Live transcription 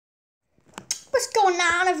going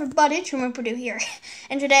on, everybody? Truman Purdue here,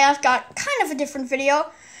 and today I've got kind of a different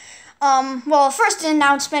video. Well, first an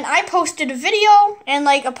announcement. I posted a video and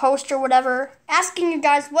like a post or whatever asking you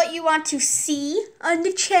guys what you want to see on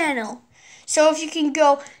the channel. So if you can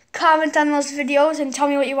go comment on those videos and tell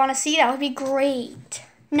me what you want to see, that would be great.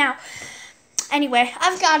 Now, anyway,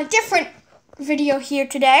 I've got a different video here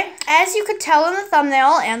today. As you could tell in the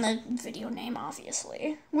thumbnail and the video name,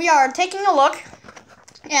 obviously, we are taking a look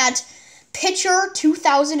at Pitcher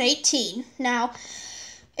 2018. Now,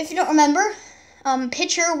 if you don't remember,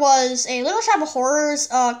 Pitcher was a Little Shop of Horrors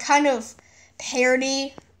kind of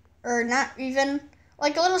parody, or not even,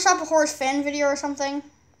 like a Little Shop of Horrors fan video or something.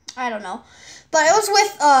 I don't know. But it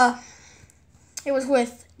was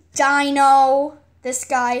with Dino, this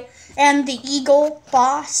guy, and the Eagle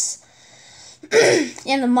boss,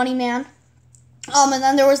 and the Money Man. And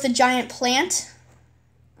then there was the giant plant.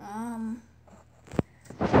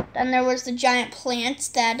 Then there was the giant plant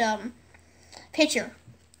that, Pitcher.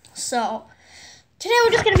 So, today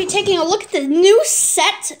we're just going to be taking a look at the new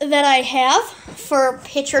set that I have for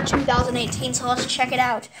Pitcher 2018, so let's check it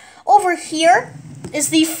out. Over here is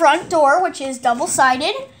the front door, which is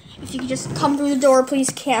double-sided. If you could just come through the door, please,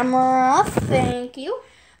 camera. Thank you.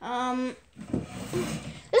 This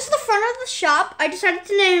is the front of the shop. I decided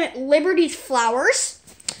to name it Liberty's Flowers.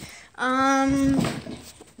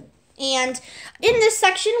 And in this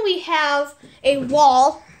section, we have a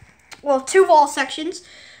wall, well, two wall sections.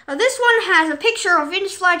 This one has a picture of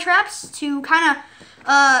vintage fly traps to kind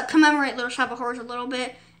of commemorate Little Shop of Horrors a little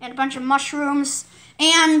bit, and a bunch of mushrooms.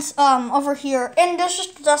 And over here, and there's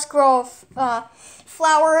just a dusk row of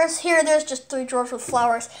flowers. Here, there's just 3 drawers with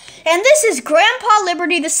flowers. And this is Grandpa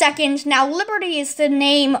Liberty II. Now, Liberty is the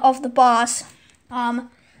name of the boss. Over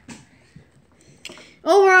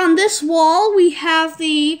on this wall, we have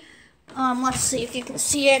the let's see if you can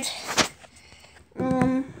see it.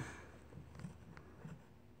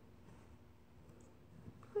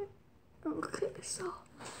 Okay, so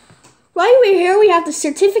right over here we have the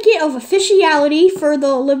certificate of officiality for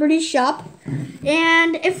the Liberty shop.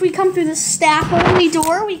 And if we come through the staff-only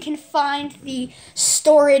door, we can find the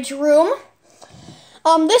storage room.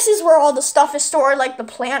 This is where all the stuff is stored, like the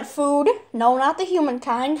plant food. No, not the human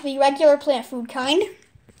kind, the regular plant food kind.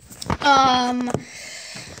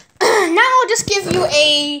 Now I'll just give you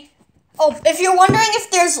a... Oh, if you're wondering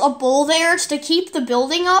if there's a bowl there, it's to keep the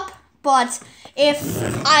building up. But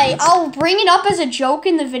I'll bring it up as a joke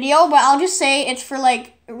in the video, but I'll just say it's for,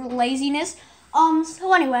 like, laziness.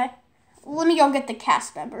 So anyway, let me go get the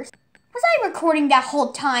cast members. Was I recording that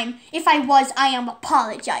whole time? If I was, I am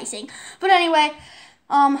apologizing. But anyway,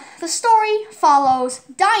 the story follows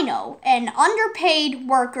Dino, an underpaid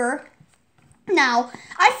worker. Now,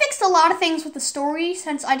 I fixed a lot of things with the story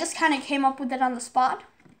since I just kind of came up with it on the spot.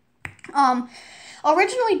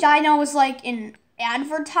 Originally, Dino was like an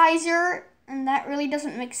advertiser, and that really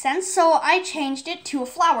doesn't make sense, so I changed it to a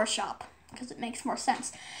flower shop, because it makes more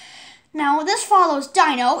sense. Now, this follows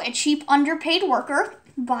Dino, a cheap, underpaid worker,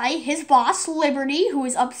 by his boss, Liberty, who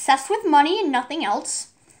is obsessed with money and nothing else.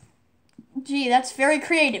 Gee, that's very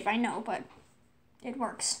creative, I know, but it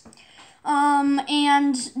works.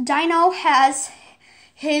 And Dino has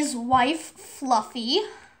his wife, Fluffy,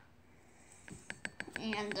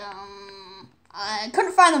 and, I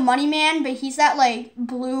couldn't find the Money Man, but he's that, like,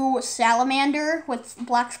 blue salamander with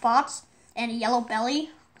black spots and a yellow belly.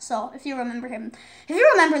 So, if you remember him, if you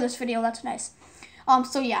remember this video, that's nice.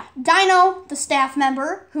 So yeah, Dino, the staff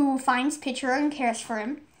member who finds Pitcher and cares for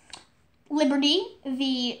him. Liberty,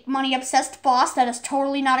 the money-obsessed boss that is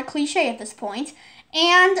totally not a cliche at this point.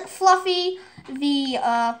 And Fluffy, the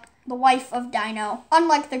wife of Dino,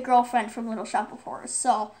 unlike the girlfriend from Little Shop of Horrors.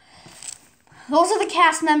 So, those are the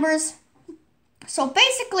cast members. So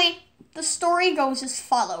basically, the story goes as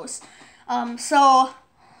follows. So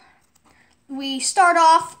we start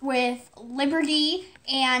off with Liberty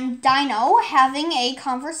and Dino having a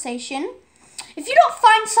conversation. If you don't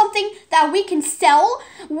find something that we can sell,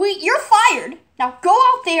 you're fired. Now go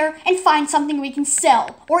out there and find something we can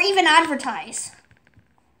sell or even advertise.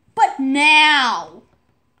 But now,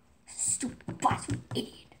 stupid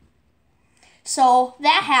idiot. So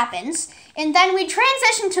that happens, and then we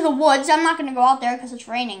transition to the woods. I'm not going to go out there because it's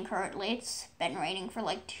raining currently. It's been raining for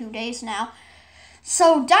like 2 days now.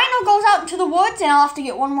 So Dino goes out into the woods, and I'll have to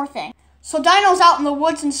get one more thing. So Dino's out in the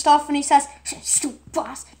woods and stuff, and he says, "Stupid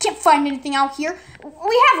boss, can't find anything out here.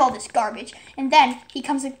 We have all this garbage." And then he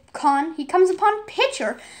comes upon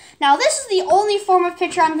Pitcher. Now this is the only form of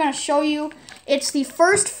Pitcher I'm going to show you. It's the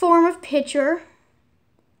first form of Pitcher.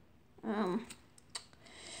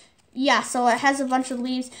 yeah, so it has a bunch of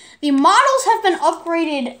leaves. The models have been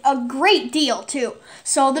upgraded a great deal, too.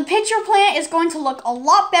 So the pitcher plant is going to look a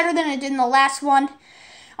lot better than it did in the last one.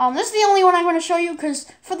 This is the only one I'm going to show you because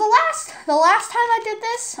for the last time I did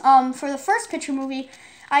this, for the first pitcher movie,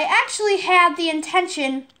 I actually had the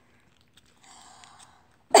intention.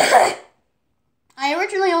 I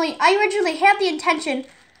originally had the intention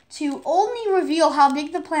to only reveal how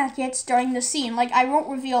big the plant gets during the scene. Like, I won't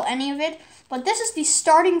reveal any of it, but this is the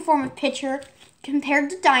starting form of pitcher compared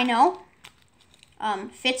to Dino.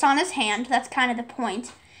 Fits on his hand. That's kind of the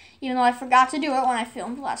point, even though I forgot to do it when I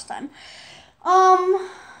filmed last time.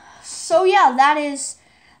 So yeah, that is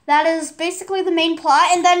basically the main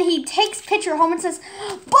plot. And then he takes Pitcher home and says,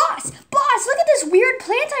 Boss, look at this weird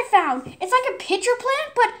plant I found. It's like a pitcher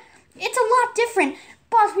plant, but it's a lot different.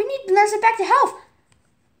 Boss, we need to nurse it back to health.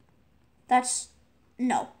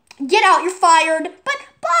 No. Get out, you're fired. But,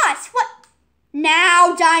 Boss, what?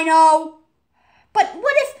 Now, Dino. But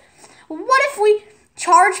what if we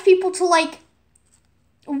charge people to, like,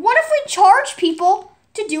 what if we charge people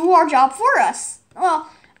to do our job for us? Well,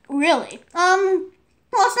 really.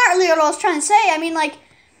 Well, it's not really what I was trying to say. I mean, like,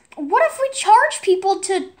 what if we charge people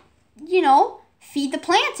to, feed the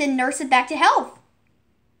plants and nurse it back to health?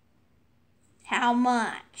 How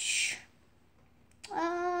much?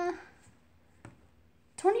 $20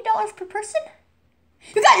 per person?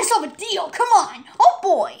 You got yourself a deal. Come on. Oh,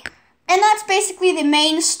 boy. And that's basically the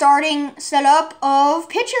main starting setup of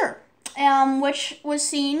Pitcher, which was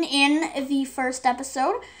seen in the first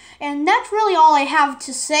episode. And that's really all I have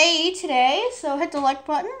to say today. So hit the like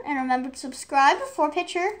button and remember to subscribe for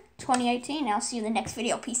Pitcher 2018. I'll see you in the next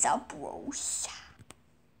video. Peace out, bros.